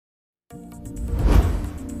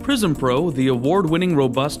PrismPro, the award-winning,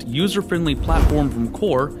 robust, user-friendly platform from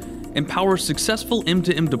Core, empowers successful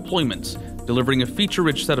M2M deployments, delivering a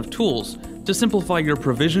feature-rich set of tools to simplify your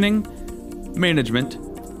provisioning, management,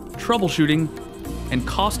 troubleshooting, and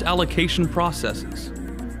cost allocation processes.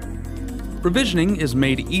 Provisioning is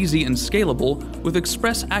made easy and scalable with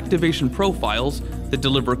express activation profiles that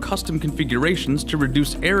deliver custom configurations to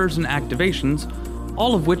reduce errors and activations,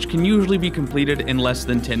 all of which can usually be completed in less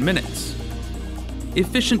than 10 minutes.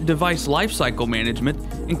 Efficient device lifecycle management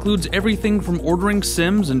includes everything from ordering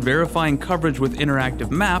SIMs and verifying coverage with interactive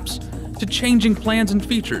maps to changing plans and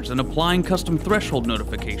features and applying custom threshold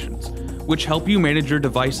notifications, which help you manage your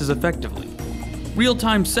devices effectively.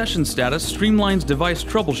 Real-time session status streamlines device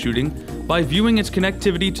troubleshooting by viewing its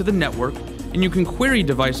connectivity to the network, and you can query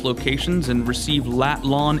device locations and receive lat,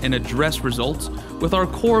 LAN, and address results with our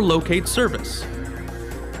Core Locate service.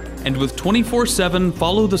 And with 24/7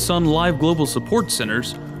 follow-the-sun live global support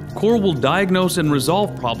centers, Core will diagnose and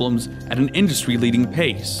resolve problems at an industry-leading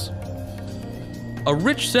pace. A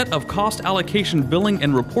rich set of cost allocation billing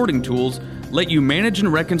and reporting tools let you manage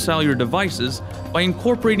and reconcile your devices by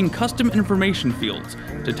incorporating custom information fields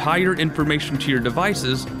to tie your information to your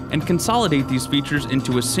devices and consolidate these features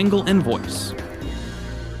into a single invoice.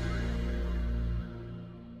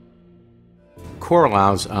 Core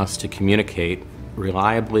allows us to communicate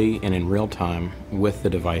reliably and in real time with the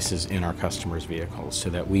devices in our customers' vehicles so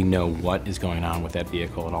that we know what is going on with that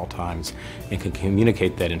vehicle at all times and can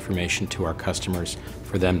communicate that information to our customers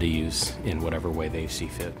for them to use in whatever way they see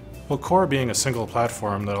fit. Well, Core being a single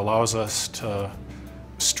platform that allows us to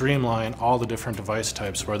streamline all the different device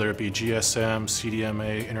types, whether it be GSM,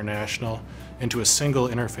 CDMA, international, into a single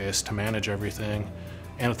interface to manage everything,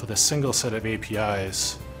 and with a single set of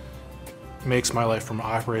APIs, makes my life from an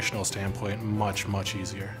operational standpoint much, much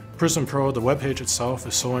easier. PrismPro, the webpage itself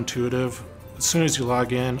is so intuitive. As soon as you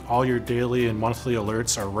log in, all your daily and monthly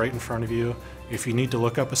alerts are right in front of you. If you need to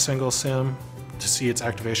look up a single SIM to see its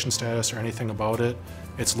activation status or anything about it,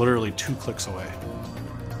 it's literally 2 clicks away.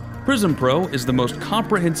 PrismPro is the most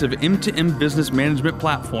comprehensive M2M business management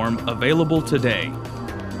platform available today.